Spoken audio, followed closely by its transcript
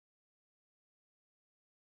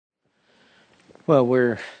Well,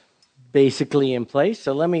 we're basically in place,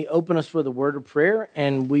 so let me open us with a word of prayer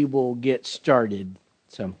and we will get started.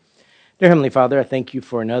 So, dear Heavenly Father, I thank you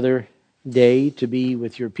for another day to be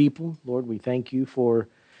with your people. Lord, we thank you for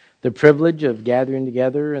the privilege of gathering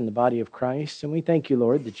together in the body of Christ, and we thank you,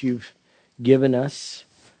 Lord, that you've given us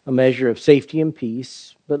a measure of safety and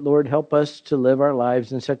peace. But Lord, help us to live our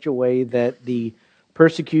lives in such a way that the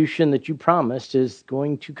persecution that you promised is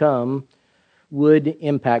going to come would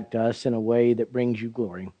impact us in a way that brings you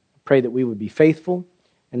glory. I pray that we would be faithful,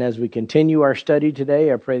 and as we continue our study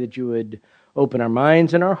today, I pray that you would open our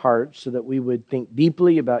minds and our hearts so that we would think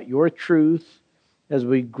deeply about your truth as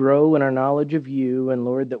we grow in our knowledge of you, and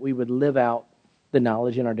Lord, that we would live out the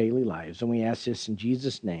knowledge in our daily lives. And we ask this in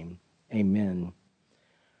Jesus' name. Amen.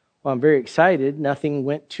 Well, I'm very excited. Nothing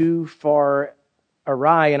went too far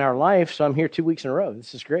awry in our life, so I'm here 2 weeks in a row.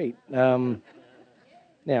 This is great.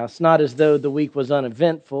 Now, it's not as though the week was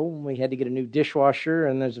uneventful. We had to get a new dishwasher,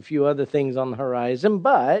 and there's a few other things on the horizon,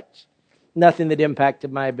 but nothing that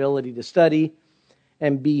impacted my ability to study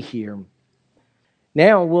and be here.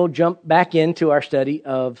 Now, we'll jump back into our study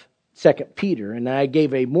of 2 Peter, and I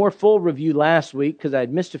gave a more full review last week because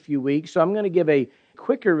I'd missed a few weeks, so I'm going to give a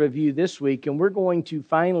quicker review this week, and we're going to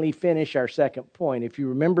finally finish our second point. If you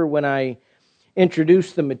remember when I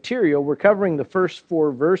introduced the material, we're covering the first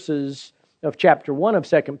 4 verses of chapter 1 of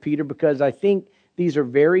 2 Peter because I think these are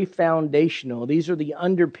very foundational. These are the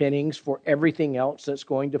underpinnings for everything else that's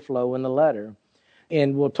going to flow in the letter.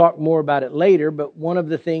 And we'll talk more about it later, but one of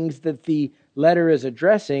the things that the letter is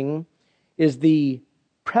addressing is the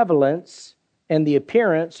prevalence and the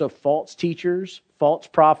appearance of false teachers, false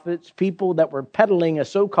prophets, people that were peddling a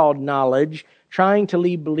so-called knowledge, trying to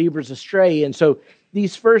lead believers astray. And so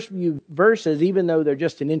these first few verses, even though they're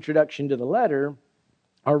just an introduction to the letter,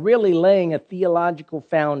 are really laying a theological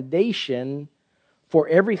foundation for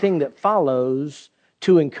everything that follows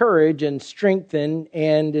to encourage and strengthen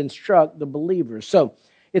and instruct the believers. So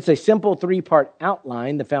it's a simple 3-part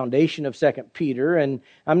outline, the foundation of 2 Peter, and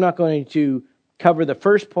I'm not going to cover the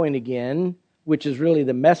first point again, which is really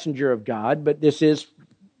the messenger of God, but this is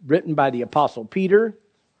written by the Apostle Peter,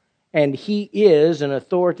 and he is an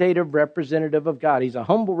authoritative representative of God. He's a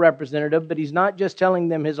humble representative, but he's not just telling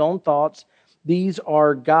them his own thoughts. These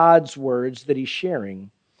are God's words that he's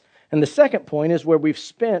sharing. And the second point is where we've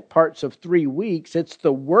spent parts of 3 weeks. It's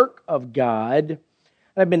the work of God.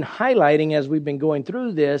 I've been highlighting as we've been going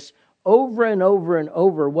through this over and over and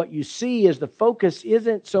over. What you see is the focus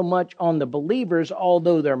isn't so much on the believers,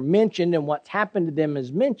 although they're mentioned and what's happened to them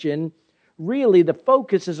is mentioned. Really, the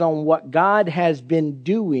focus is on what God has been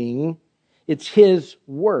doing. It's his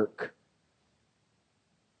work.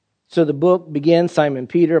 So the book begins, Simon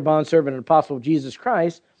Peter, a bondservant and apostle of Jesus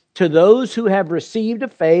Christ, to those who have received a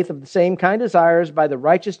faith of the same kind as ours by the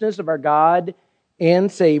righteousness of our God and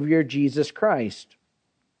Savior, Jesus Christ.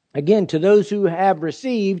 Again, to those who have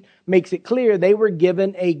received makes it clear they were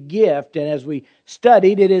given a gift. And as we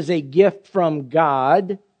studied, it is a gift from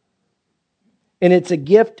God. And it's a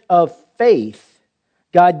gift of faith.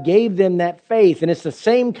 God gave them that faith. And it's the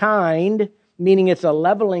same kind, meaning it's a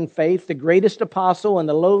leveling faith. The greatest apostle and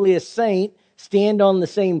the lowliest saint stand on the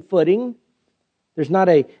same footing. There's not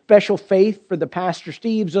a special faith for the Pastor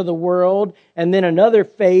Steves of the world and then another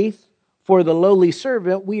faith for the lowly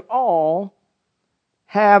servant. We all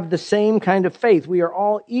have the same kind of faith. We are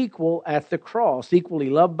all equal at the cross,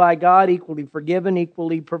 equally loved by God, equally forgiven,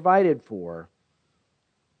 equally provided for.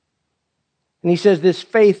 And he says this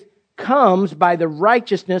faith comes by the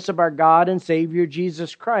righteousness of our God and Savior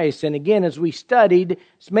Jesus Christ. And again, as we studied,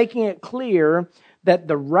 it's making it clear that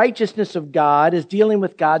the righteousness of God is dealing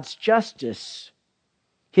with God's justice,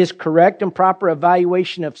 his correct and proper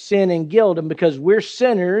evaluation of sin and guilt. And because we're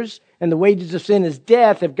sinners and the wages of sin is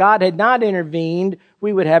death, if God had not intervened,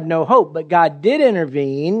 we would have no hope. But God did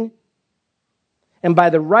intervene. And by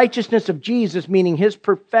the righteousness of Jesus, meaning his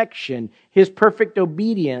perfection, his perfect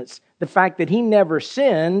obedience, the fact that he never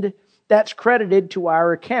sinned, that's credited to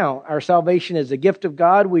our account. Our salvation is a gift of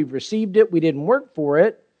God. We've received it. We didn't work for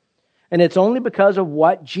it. And it's only because of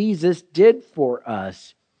what Jesus did for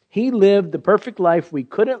us. He lived the perfect life we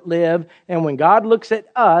couldn't live. And when God looks at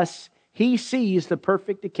us, he sees the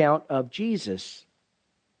perfect account of Jesus.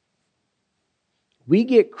 We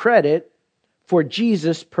get credit for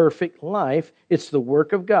Jesus' perfect life. It's the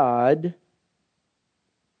work of God.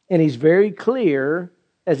 And he's very clear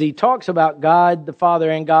as he talks about God the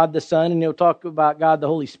Father and God the Son, and he'll talk about God the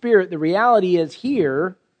Holy Spirit. The reality is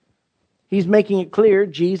here, he's making it clear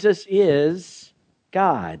Jesus is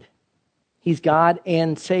God. He's God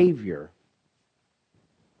and Savior.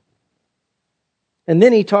 And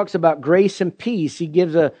then he talks about grace and peace. He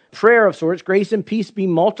gives a prayer of sorts. Grace and peace be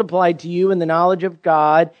multiplied to you in the knowledge of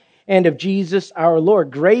God and of Jesus our Lord.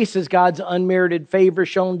 Grace is God's unmerited favor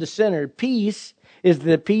shown to sinners. Peace is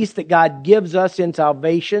the peace that God gives us in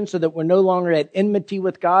salvation so that we're no longer at enmity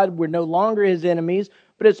with God. We're no longer His enemies.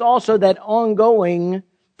 But it's also that ongoing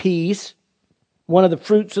peace, one of the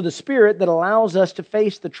fruits of the Spirit, that allows us to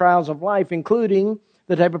face the trials of life, including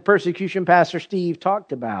the type of persecution Pastor Steve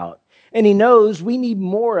talked about. And He knows we need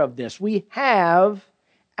more of this. We have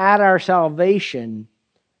at our salvation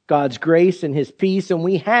God's grace and His peace, and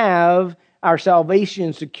we have our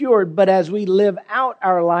salvation secured. But as we live out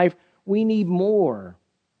our life, we need more.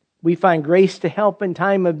 We find grace to help in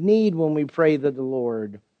time of need when we pray to the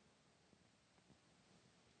Lord.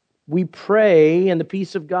 We pray, and the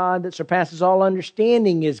peace of God that surpasses all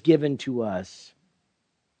understanding is given to us.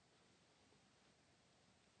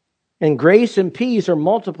 And grace and peace are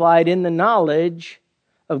multiplied in the knowledge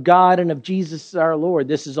of God and of Jesus our Lord.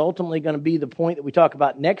 This is ultimately going to be the point that we talk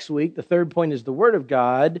about next week. The third point is the Word of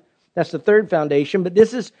God. That's the third foundation. But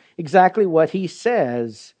this is exactly what he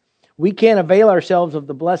says. We can't avail ourselves of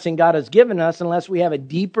the blessing God has given us unless we have a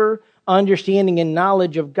deeper understanding and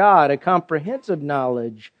knowledge of God, a comprehensive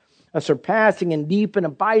knowledge, a surpassing and deep and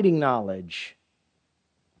abiding knowledge.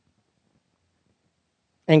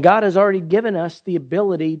 And God has already given us the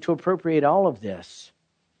ability to appropriate all of this.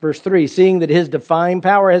 Verse 3, seeing that His divine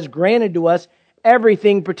power has granted to us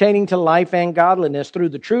everything pertaining to life and godliness through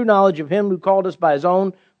the true knowledge of Him who called us by His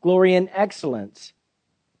own glory and excellence.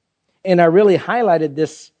 And I really highlighted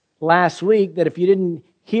this last week, that if you didn't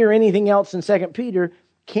hear anything else in 2 Peter,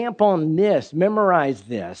 camp on this, memorize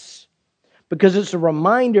this. Because it's a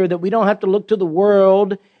reminder that we don't have to look to the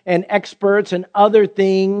world and experts and other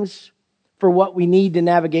things for what we need to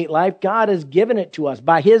navigate life. God has given it to us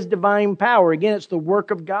by His divine power. Again, it's the work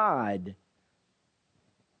of God.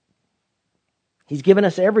 He's given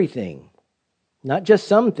us everything, not just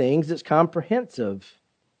some things. It's comprehensive.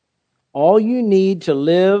 All you need to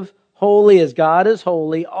live holy as God is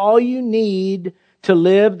holy, all you need to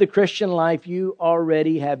live the Christian life, you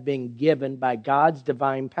already have been given by God's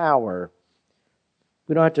divine power.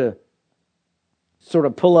 We don't have to sort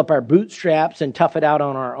of pull up our bootstraps and tough it out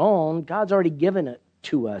on our own. God's already given it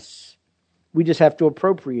to us. We just have to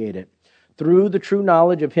appropriate it. Through the true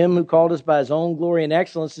knowledge of Him who called us by His own glory and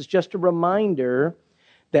excellence, it's just a reminder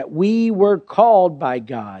that we were called by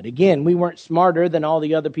God. Again, we weren't smarter than all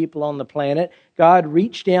the other people on the planet. God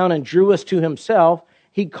reached down and drew us to Himself.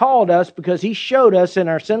 He called us because He showed us in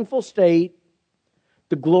our sinful state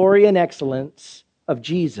the glory and excellence of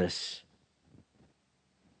Jesus.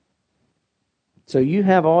 So you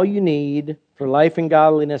have all you need for life and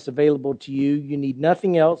godliness available to you. You need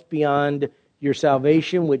nothing else beyond your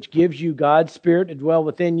salvation, which gives you God's Spirit to dwell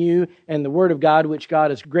within you, and the Word of God, which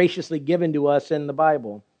God has graciously given to us in the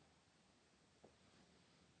Bible.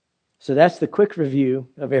 So that's the quick review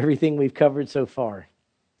of everything we've covered so far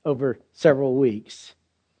over several weeks.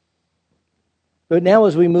 But now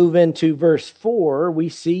as we move into verse 4, we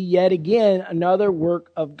see yet again another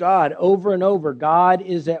work of God. Over and over, God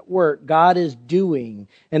is at work. God is doing.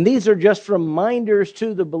 And these are just reminders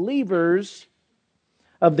to the believers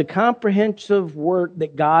of the comprehensive work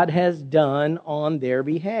that God has done on their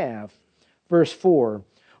behalf. Verse 4,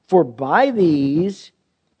 for by these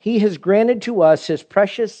He has granted to us His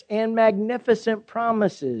precious and magnificent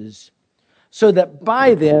promises, so that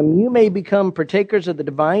by them you may become partakers of the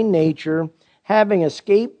divine nature, having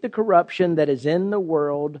escaped the corruption that is in the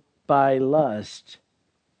world by lust.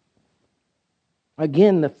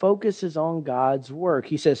 Again, the focus is on God's work.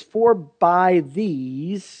 He says, for by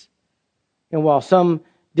these, and while some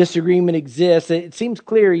disagreement exists, it seems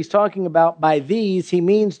clear he's talking about by these, he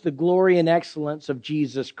means the glory and excellence of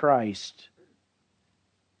Jesus Christ.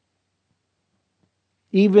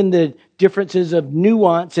 Even the differences of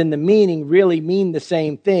nuance in the meaning really mean the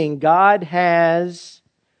same thing. God has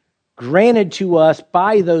granted to us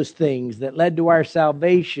by those things that led to our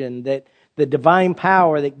salvation, that the divine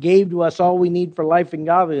power that gave to us all we need for life and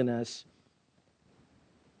godliness.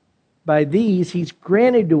 By these, He's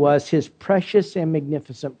granted to us His precious and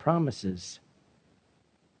magnificent promises.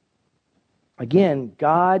 Again,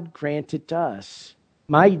 God granted to us.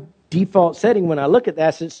 My default setting when I look at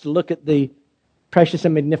that is to look at the precious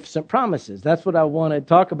and magnificent promises. That's what I want to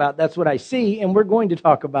talk about. That's what I see, and we're going to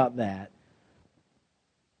talk about that.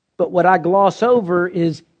 But what I gloss over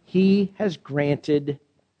is He has granted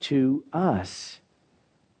to us.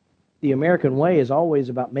 The American way is always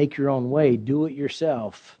about make your own way, do it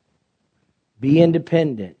yourself, be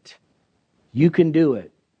independent. You can do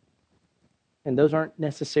it. And those aren't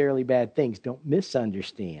necessarily bad things. Don't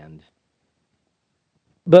misunderstand.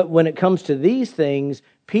 But when it comes to these things,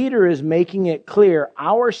 Peter is making it clear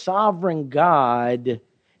our sovereign God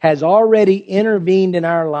has already intervened in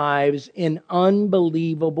our lives in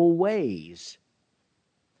unbelievable ways.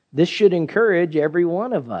 This should encourage every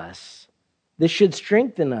one of us. This should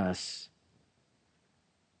strengthen us.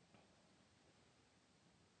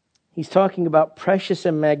 He's talking about precious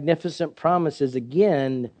and magnificent promises.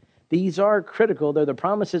 Again, these are critical. They're the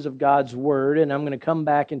promises of God's Word, and I'm going to come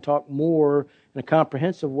back and talk more in a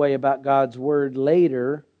comprehensive way about God's Word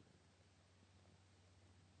later.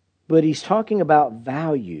 But he's talking about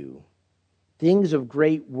value, things of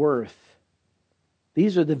great worth.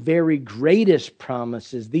 These are the very greatest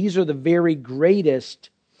promises. These are the very greatest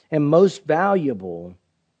and most valuable.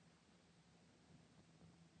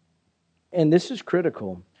 And this is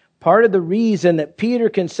critical. Part of the reason that Peter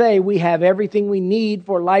can say we have everything we need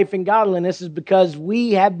for life and godliness is because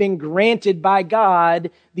we have been granted by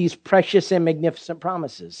God these precious and magnificent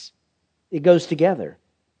promises. It goes together.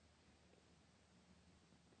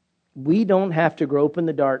 We don't have to grope in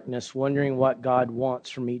the darkness wondering what God wants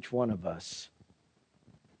from each one of us.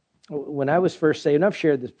 When I was first saved, and I've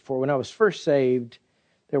shared this before, when I was first saved,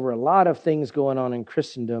 there were a lot of things going on in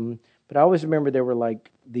Christendom, but I always remember there were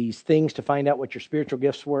like these things to find out what your spiritual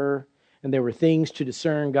gifts were, and there were things to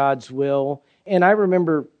discern God's will. And I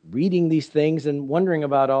remember reading these things and wondering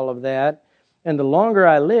about all of that. And the longer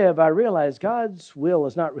I live, I realize God's will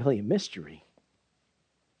is not really a mystery.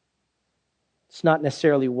 It's not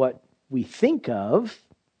necessarily what we think of,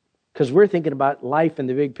 because we're thinking about life in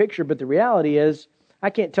the big picture, but the reality is, I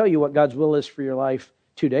can't tell you what God's will is for your life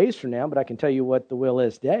 2 days from now, but I can tell you what the will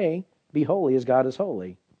is today. Be holy as God is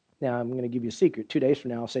holy. Now, I'm going to give you a secret. 2 days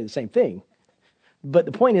from now, I'll say the same thing. But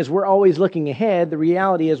the point is, we're always looking ahead. The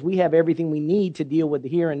reality is, we have everything we need to deal with the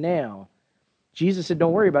here and now. Jesus said,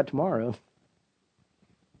 don't worry about tomorrow.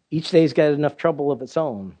 Each day's got enough trouble of its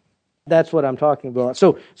own. That's what I'm talking about.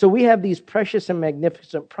 So we have these precious and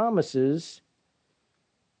magnificent promises,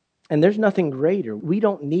 and there's nothing greater. We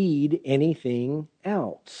don't need anything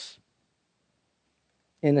else.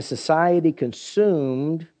 In a society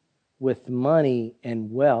consumed with money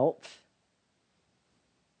and wealth,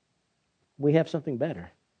 we have something better.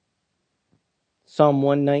 Psalm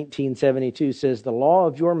 119:72 says, the law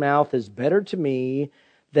of your mouth is better to me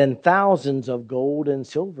than thousands of gold and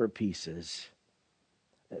silver pieces.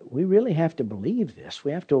 We really have to believe this.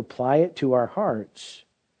 We have to apply it to our hearts.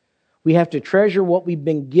 We have to treasure what we've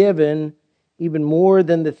been given even more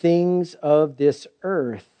than the things of this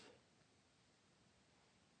earth.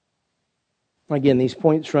 Again, these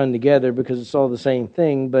points run together because it's all the same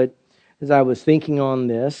thing, but as I was thinking on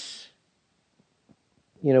this,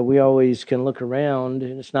 we always can look around,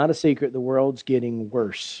 and it's not a secret, the world's getting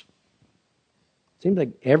worse. It seems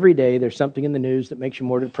like every day there's something in the news that makes you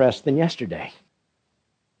more depressed than yesterday.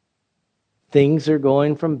 Things are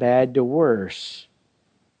going from bad to worse.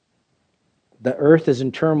 The earth is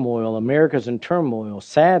in turmoil. America's in turmoil.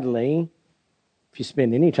 Sadly, if you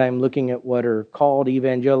spend any time looking at what are called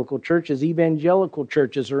evangelical churches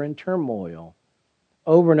are in turmoil.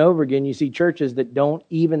 Over and over again, you see churches that don't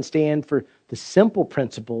even stand for the simple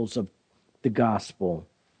principles of the gospel.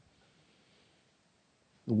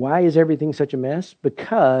 Why is everything such a mess?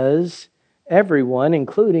 Because everyone,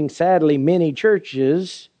 including sadly many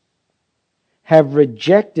churches, have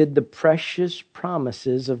rejected the precious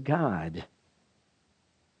promises of God.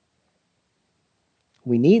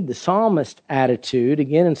 We need the psalmist attitude.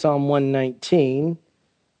 Again, in Psalm 119,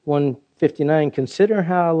 159, consider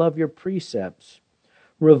how I love your precepts.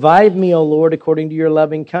 Revive me, O Lord, according to your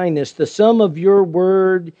loving kindness. The sum of your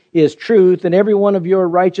word is truth, and every one of your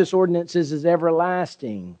righteous ordinances is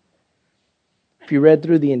everlasting. If you read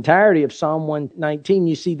through the entirety of Psalm 119,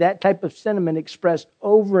 you see that type of sentiment expressed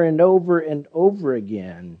over and over and over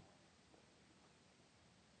again.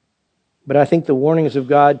 But I think the warnings of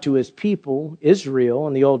God to His people, Israel,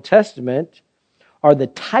 in the Old Testament, are the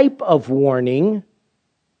type of warning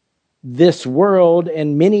this world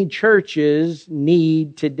and many churches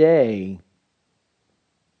need today.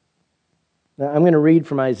 Now, I'm going to read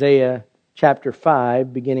from Isaiah chapter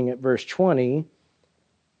 5, beginning at verse 20.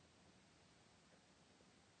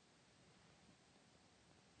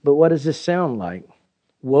 But what does this sound like?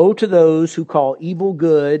 Woe to those who call evil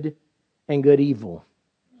good and good evil,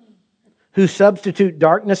 who substitute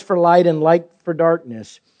darkness for light and light for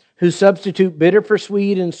darkness, who substitute bitter for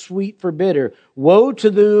sweet and sweet for bitter. Woe to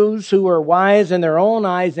those who are wise in their own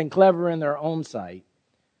eyes and clever in their own sight.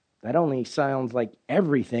 That only sounds like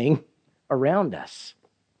everything around us.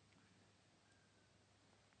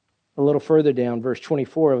 A little further down, verse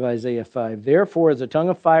 24 of Isaiah 5. Therefore, as a tongue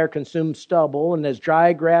of fire consumes stubble, and as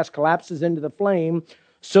dry grass collapses into the flame,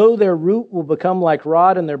 So their root will become like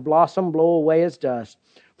rot and their blossom blow away as dust.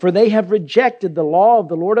 For they have rejected the law of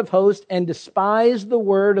the Lord of hosts and despised the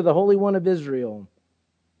word of the Holy One of Israel.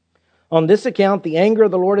 On this account, the anger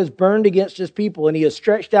of the Lord has burned against his people, and he has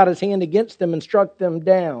stretched out his hand against them and struck them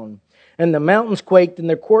down. And the mountains quaked, and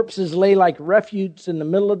their corpses lay like refuse in the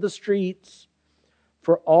middle of the streets.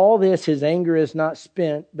 For all this, his anger is not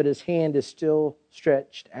spent, but his hand is still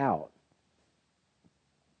stretched out.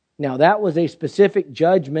 Now, that was a specific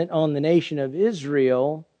judgment on the nation of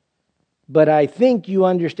Israel, but I think you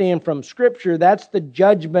understand from Scripture that's the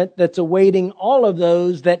judgment that's awaiting all of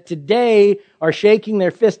those that today are shaking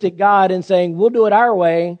their fist at God and saying, we'll do it our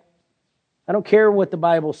way. I don't care what the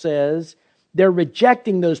Bible says. They're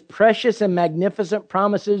rejecting those precious and magnificent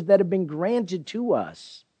promises that have been granted to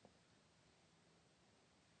us.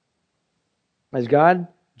 As God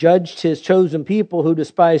judged his chosen people who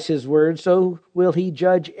despise his word, so will he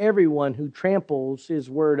judge everyone who tramples his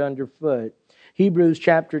word underfoot. Hebrews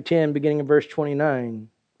chapter 10, beginning of verse 29.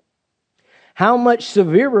 How much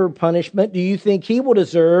severer punishment do you think he will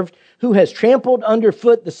deserve who has trampled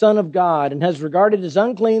underfoot the Son of God and has regarded as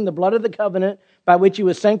unclean the blood of the covenant by which he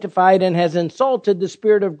was sanctified and has insulted the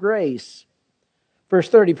Spirit of grace? Verse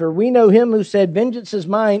 30, for we know him who said, vengeance is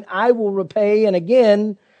mine, I will repay, and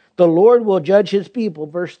again, the Lord will judge his people.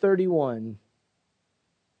 Verse 31.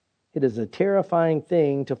 It is a terrifying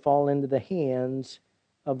thing to fall into the hands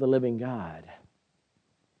of the living God.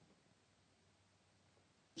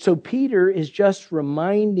 So Peter is just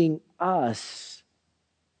reminding us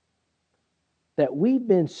that we've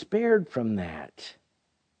been spared from that.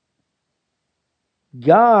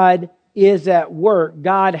 God is at work.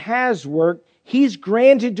 God has worked. He's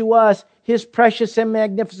granted to us his precious and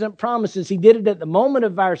magnificent promises. He did it at the moment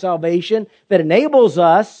of our salvation that enables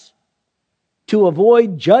us to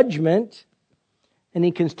avoid judgment. And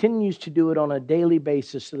he continues to do it on a daily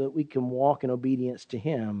basis so that we can walk in obedience to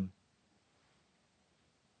him.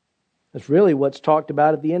 That's really what's talked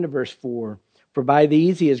about at the end of verse 4. For by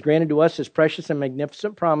these he has granted to us his precious and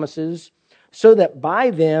magnificent promises, so that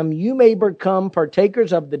by them you may become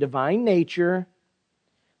partakers of the divine nature,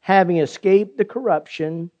 having escaped the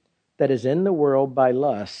corruption that is in the world by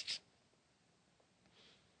lust.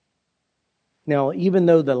 Now, even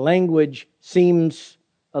though the language seems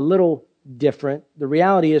a little different, the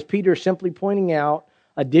reality is Peter is simply pointing out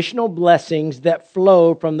additional blessings that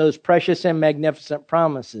flow from those precious and magnificent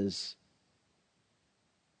promises.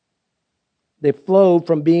 They flow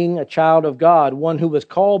from being a child of God, one who was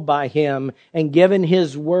called by him and given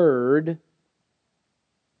his word.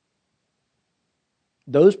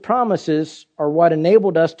 Those promises are what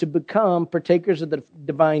enabled us to become partakers of the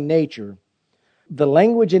divine nature. The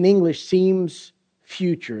language in English seems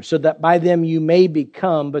future, so that by them you may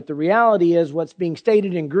become, but the reality is what's being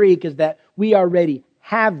stated in Greek is that we already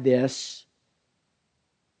have this.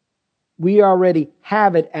 We already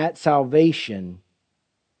have it at salvation.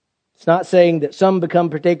 It's not saying that some become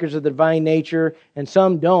partakers of the divine nature and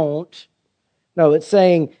some don't. No, it's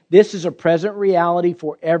saying this is a present reality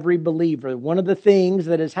for every believer. One of the things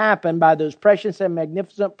that has happened by those precious and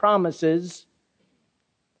magnificent promises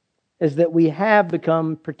is that we have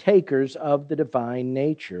become partakers of the divine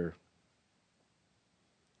nature.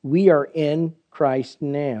 We are in Christ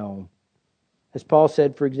now. As Paul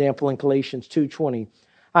said, for example, in Galatians 2:20,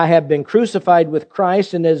 I have been crucified with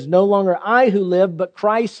Christ, and it is no longer I who live, but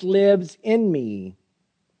Christ lives in me.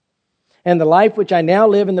 And the life which I now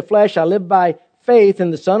live in the flesh, I live by faith in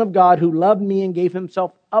the Son of God who loved me and gave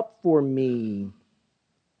himself up for me.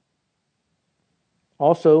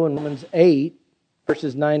 Also in Romans 8,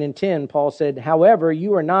 verses 9 and 10, Paul said, however,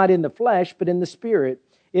 you are not in the flesh, but in the Spirit,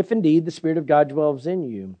 if indeed the Spirit of God dwells in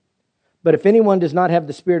you. But if anyone does not have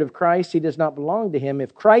the Spirit of Christ, he does not belong to him.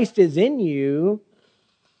 If Christ is in you,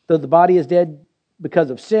 though the body is dead because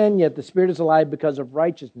of sin, yet the Spirit is alive because of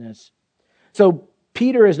righteousness. So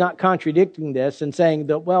Peter is not contradicting this and saying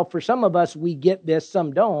that, well, for some of us we get this,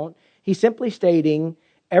 some don't. He's simply stating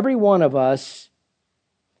every one of us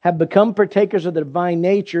have become partakers of the divine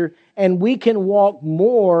nature, and we can walk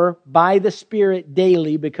more by the Spirit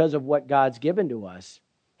daily because of what God's given to us.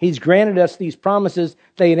 He's granted us these promises.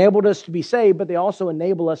 They enabled us to be saved, but they also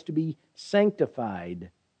enable us to be sanctified.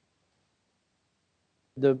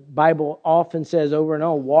 The Bible often says over and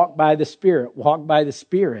over, walk by the Spirit, walk by the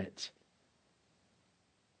Spirit.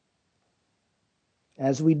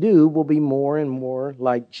 As we do, we'll be more and more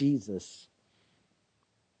like Jesus.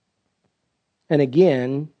 And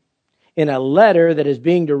again, in a letter that is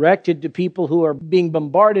being directed to people who are being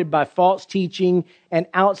bombarded by false teaching and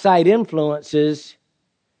outside influences,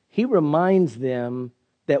 he reminds them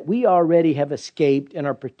that we already have escaped and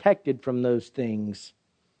are protected from those things.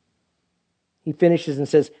 He finishes and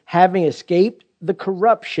says, having escaped the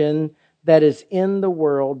corruption that is in the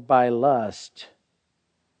world by lust.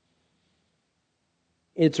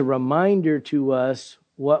 It's a reminder to us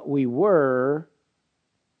what we were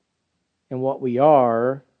and what we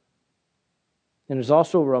are. And it's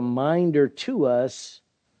also a reminder to us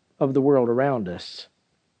of the world around us.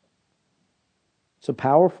 It's a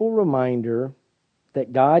powerful reminder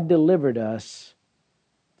that God delivered us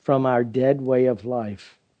from our dead way of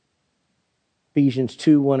life. Ephesians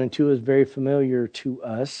 2:1-2 is very familiar to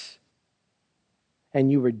us. And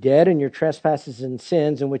you were dead in your trespasses and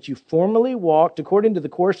sins, in which you formerly walked according to the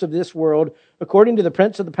course of this world, according to the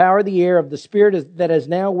prince of the power of the air, of the spirit that is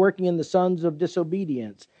now working in the sons of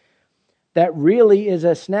disobedience. That really is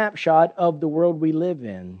a snapshot of the world we live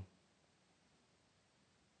in.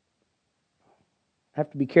 I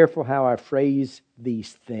have to be careful how I phrase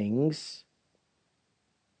these things,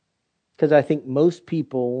 because I think most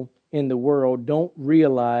people in the world don't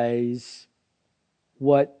realize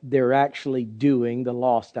what they're actually doing, the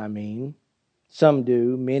lost, I mean. Some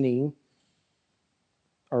do, many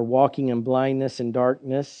are walking in blindness and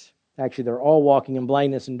darkness. Actually, they're all walking in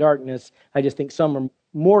blindness and darkness. I just think some are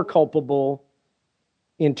more culpable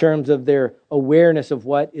in terms of their awareness of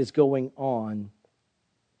what is going on.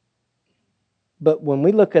 But when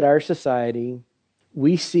we look at our society,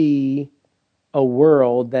 we see a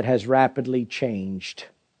world that has rapidly changed.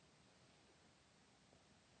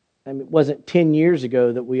 I mean, it wasn't 10 years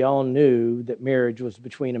ago that we all knew that marriage was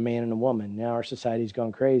between a man and a woman. Now our society's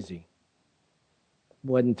gone crazy. It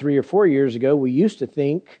wasn't 3 or 4 years ago we used to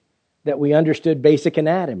think that we understood basic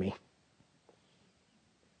anatomy.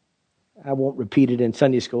 I won't repeat it in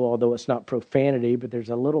Sunday school, although it's not profanity, but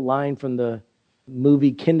there's a little line from the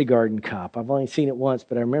movie Kindergarten Cop. I've only seen it once,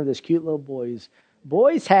 but I remember this cute little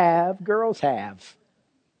boys have, girls have.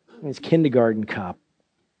 And it's Kindergarten Cop.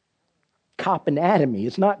 Cop anatomy.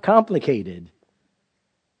 It's not complicated.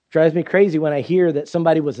 Drives me crazy when I hear that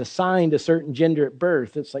somebody was assigned a certain gender at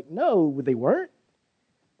birth. It's like, no, they weren't.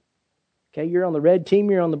 Okay, you're on the red team,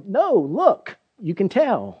 no, look, you can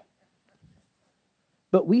tell.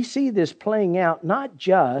 But we see this playing out not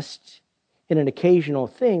just in an occasional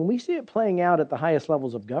thing. We see it playing out at the highest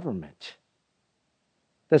levels of government.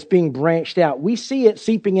 That's being branched out. We see it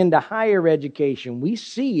seeping into higher education. We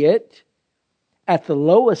see it at the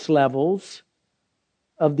lowest levels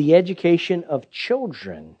of the education of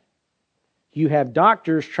children. You have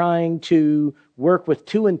doctors trying to work with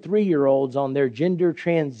 2- and 3-year-olds on their gender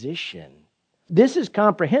transition. This is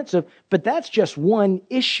comprehensive, but that's just one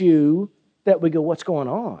issue that we go, what's going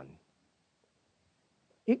on?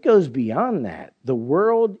 It goes beyond that. The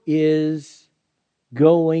world is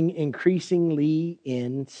going increasingly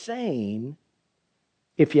insane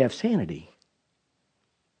if you have sanity.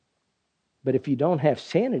 But if you don't have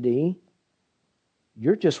sanity,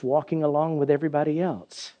 you're just walking along with everybody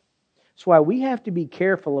else. That's why we have to be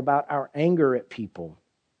careful about our anger at people.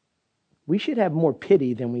 We should have more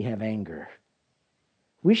pity than we have anger.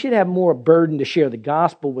 We should have more burden to share the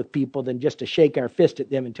gospel with people than just to shake our fist at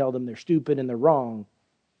them and tell them they're stupid and they're wrong.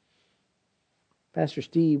 Pastor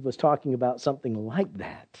Steve was talking about something like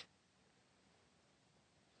that.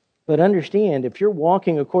 But understand, if you're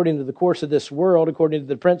walking according to the course of this world, according to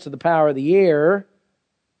the prince of the power of the air,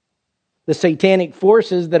 the satanic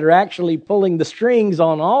forces that are actually pulling the strings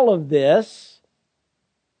on all of this,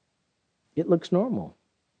 it looks normal.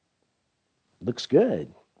 Looks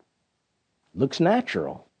good. Looks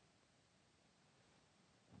natural.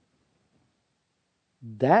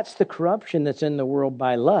 That's the corruption that's in the world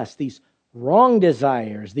by lust. These wrong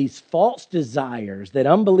desires, these false desires that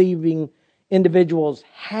unbelieving individuals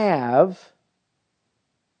have.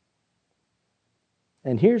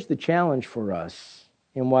 And here's the challenge for us,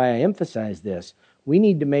 and why I emphasize this. We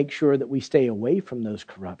need to make sure that we stay away from those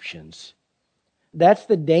corruptions. That's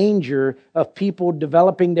the danger of people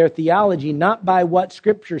developing their theology not by what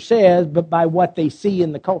Scripture says, but by what they see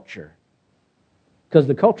in the culture. Because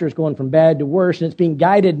the culture is going from bad to worse, and it's being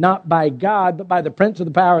guided not by God, but by the prince of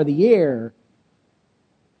the power of the air.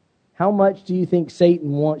 How much do you think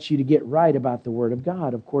Satan wants you to get right about the Word of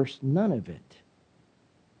God? Of course, none of it.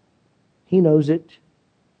 He knows it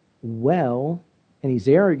well, and he's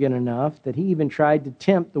arrogant enough that he even tried to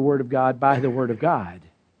tempt the Word of God by the Word of God.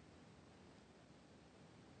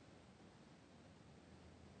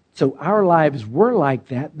 So our lives were like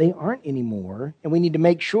that. They aren't anymore, and we need to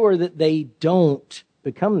make sure that they don't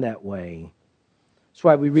become that way. That's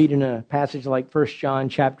why we read in a passage like 1 John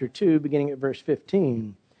chapter 2, beginning at verse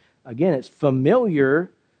 15. Again, it's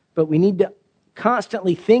familiar, but we need to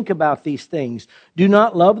constantly think about these things. Do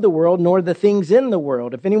not love the world nor the things in the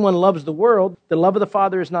world. If anyone loves the world, the love of the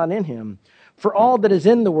Father is not in him. For all that is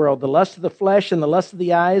in the world, the lust of the flesh and the lust of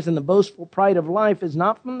the eyes and the boastful pride of life is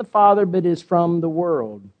not from the Father, but is from the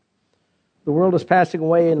world. The world is passing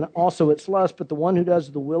away and also its lust, but the one who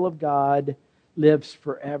does the will of God lives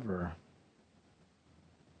forever.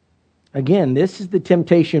 Again, this is the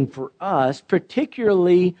temptation for us,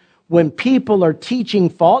 particularly when people are teaching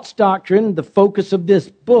false doctrine, the focus of this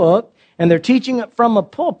book, and they're teaching it from a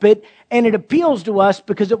pulpit, and it appeals to us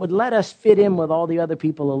because it would let us fit in with all the other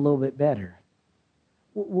people a little bit better.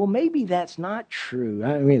 Well, maybe that's not true.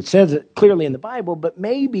 I mean, it says it clearly in the Bible, but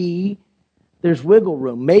maybe there's wiggle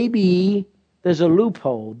room. Maybe there's a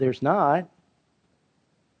loophole. There's not.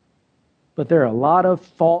 But there are a lot of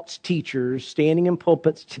false teachers standing in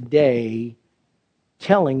pulpits today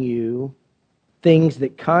telling you things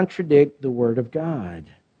that contradict the Word of God.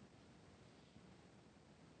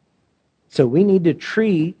 So we need to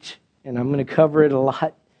treat, and I'm going to cover it a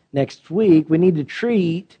lot next week, we need to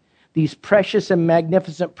treat these precious and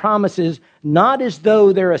magnificent promises not as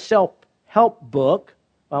though they're a self-help book.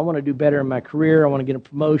 I want to do better in my career. I want to get a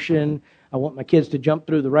promotion. I want my kids to jump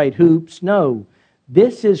through the right hoops. No.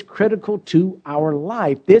 This is critical to our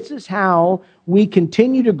life. This is how we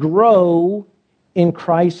continue to grow in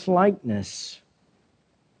Christ's likeness.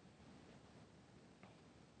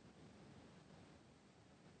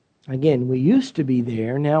 Again, we used to be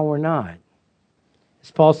there, now we're not. As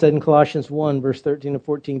Paul said in Colossians 1, verse 13 and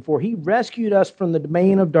 14, for he rescued us from the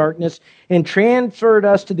domain of darkness and transferred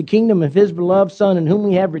us to the kingdom of his beloved Son, in whom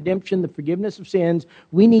we have redemption, the forgiveness of sins.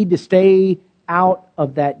 We need to stay out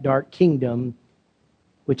of that dark kingdom,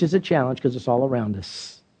 which is a challenge because it's all around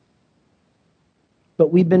us.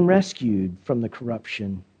 But we've been rescued from the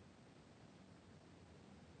corruption.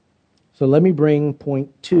 So let me bring point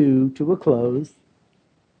 2 to a close.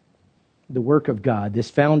 The work of God, this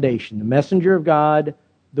foundation, the messenger of God,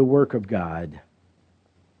 the work of God.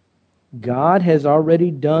 God has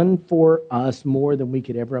already done for us more than we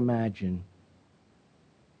could ever imagine.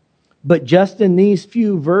 But just in these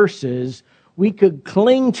few verses, we could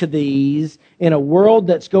cling to these in a world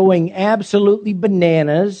that's going absolutely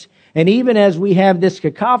bananas. And even as we have this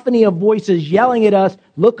cacophony of voices yelling at us,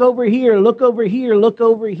 look over here, look over here, look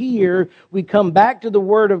over here, we come back to the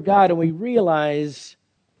Word of God and we realize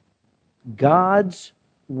God's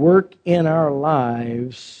work in our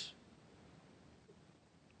lives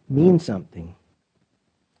means something.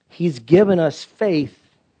 He's given us faith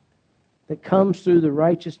that comes through the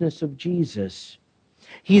righteousness of Jesus.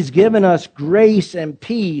 He's given us grace and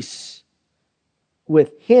peace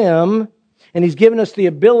with Him, and He's given us the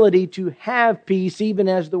ability to have peace even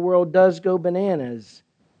as the world does go bananas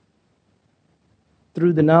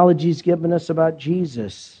through the knowledge He's given us about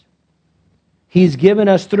Jesus. He's given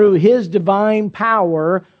us through His divine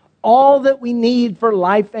power all that we need for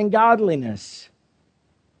life and godliness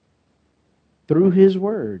through His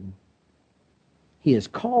Word. He has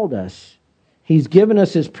called us. He's given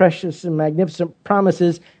us His precious and magnificent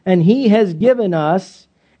promises, and He has given us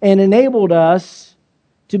and enabled us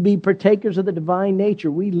to be partakers of the divine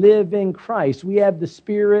nature. We live in Christ. We have the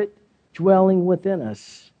Spirit dwelling within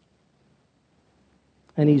us.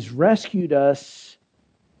 And He's rescued us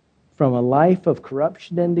from a life of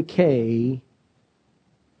corruption and decay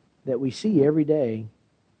that we see every day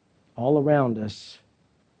all around us.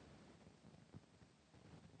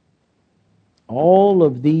 All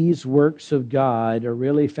of these works of God are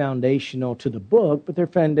really foundational to the book, but they're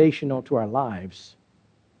foundational to our lives.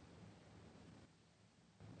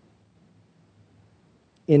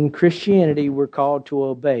 In Christianity, we're called to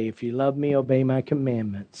obey. If you love me, obey my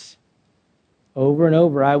commandments. Over and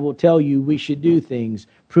over, I will tell you we should do things.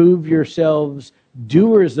 Prove yourselves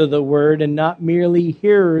doers of the word and not merely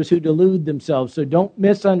hearers who delude themselves. So don't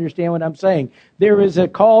misunderstand what I'm saying. There is a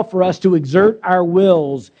call for us to exert our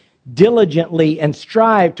wills diligently and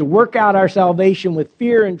strive to work out our salvation with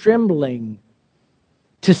fear and trembling,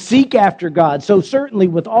 to seek after God. So certainly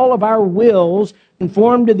with all of our wills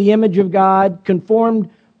conformed to the image of God, conformed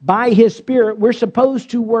by His Spirit, we're supposed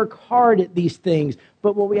to work hard at these things.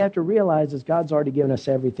 But what we have to realize is God's already given us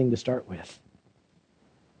everything to start with.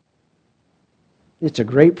 It's a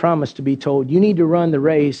great promise to be told, you need to run the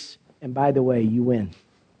race, and by the way, you win.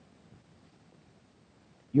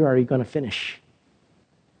 You're already going to finish.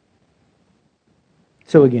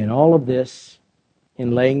 So again, all of this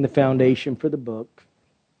in laying the foundation for the book.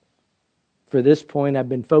 For this point, I've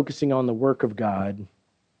been focusing on the work of God.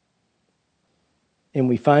 And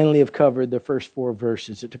we finally have covered the first 4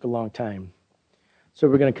 verses. It took a long time. So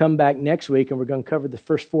we're going to come back next week and we're going to cover the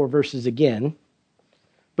first 4 verses again.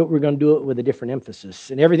 but we're going to do it with a different emphasis.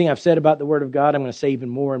 And everything I've said about the Word of God, I'm going to say even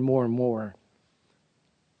more and more and more.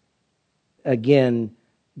 Again,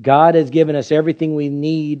 God has given us everything we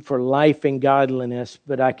need for life and godliness,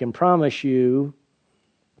 but I can promise you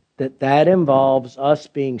that involves us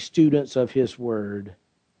being students of His Word,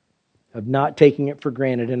 of not taking it for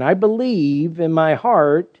granted. And I believe in my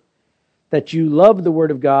heart that you love the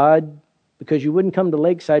Word of God because you wouldn't come to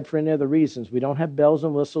Lakeside for any other reasons. We don't have bells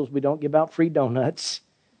and whistles. We don't give out free donuts.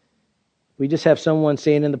 We just have someone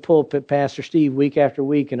stand in the pulpit, Pastor Steve, week after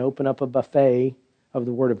week and open up a buffet of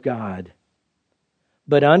the Word of God.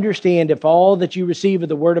 But understand, if all that you receive of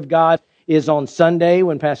the Word of God is on Sunday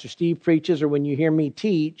when Pastor Steve preaches or when you hear me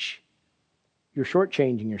teach, you're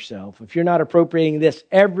shortchanging yourself. If you're not appropriating this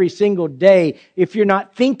every single day, if you're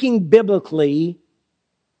not thinking biblically,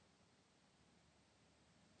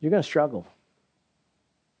 you're going to struggle.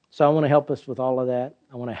 So I want to help us with all of that.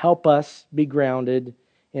 I want to help us be grounded,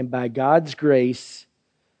 and by God's grace,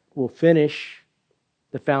 we'll finish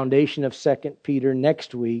the foundation of 2 Peter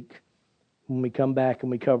next week when we come back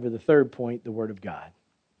and we cover the third point, the Word of God.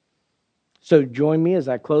 So join me as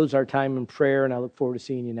I close our time in prayer, and I look forward to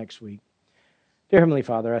seeing you next week. Dear Heavenly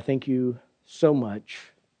Father, I thank you so much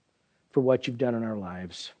for what you've done in our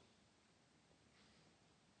lives.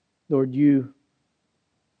 Lord, you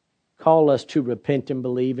call us to repent and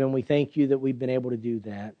believe, and we thank you that we've been able to do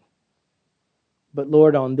that. But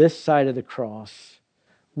Lord, on this side of the cross,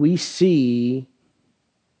 we see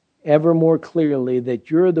ever more clearly that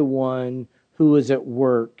you're the one who is at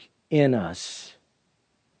work in us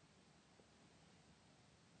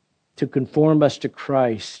to conform us to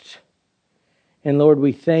Christ. And Lord,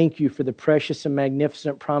 we thank you for the precious and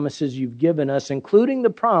magnificent promises you've given us, including the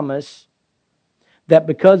promise that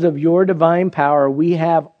because of your divine power, we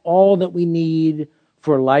have all that we need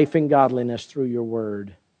for life and godliness through your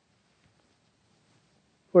word.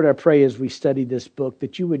 Lord, I pray as we study this book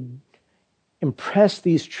that you would impress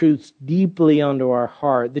these truths deeply onto our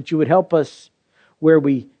heart, that you would help us where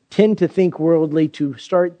we tend to think worldly to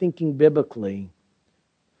start thinking biblically.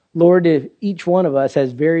 Lord, if each one of us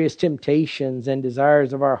has various temptations and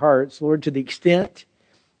desires of our hearts, Lord, to the extent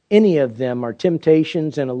any of them are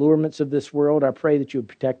temptations and allurements of this world, I pray that you would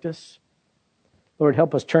protect us. Lord,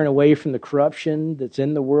 help us turn away from the corruption that's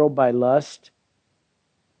in the world by lust.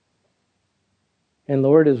 And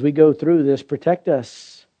Lord, as we go through this, protect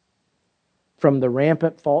us from the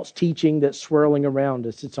rampant false teaching that's swirling around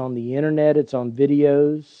us. It's on the internet, it's on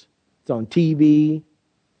videos, it's on TV, it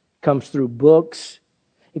comes through books,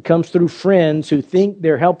 it comes through friends who think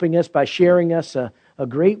they're helping us by sharing us a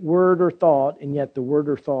great word or thought, and yet the word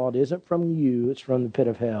or thought isn't from you, it's from the pit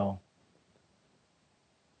of hell.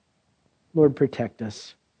 Lord, protect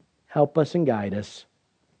us. Help us and guide us.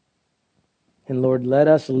 And Lord, let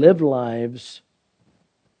us live lives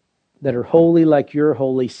that are holy like you're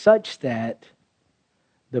holy, such that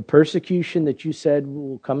the persecution that you said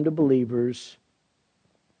will come to believers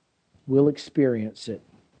will experience it.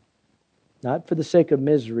 Not for the sake of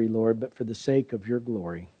misery, Lord, but for the sake of your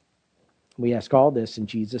glory. We ask all this in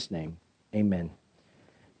Jesus' name. Amen.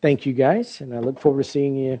 Thank you, guys, and I look forward to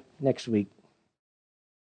seeing you next week.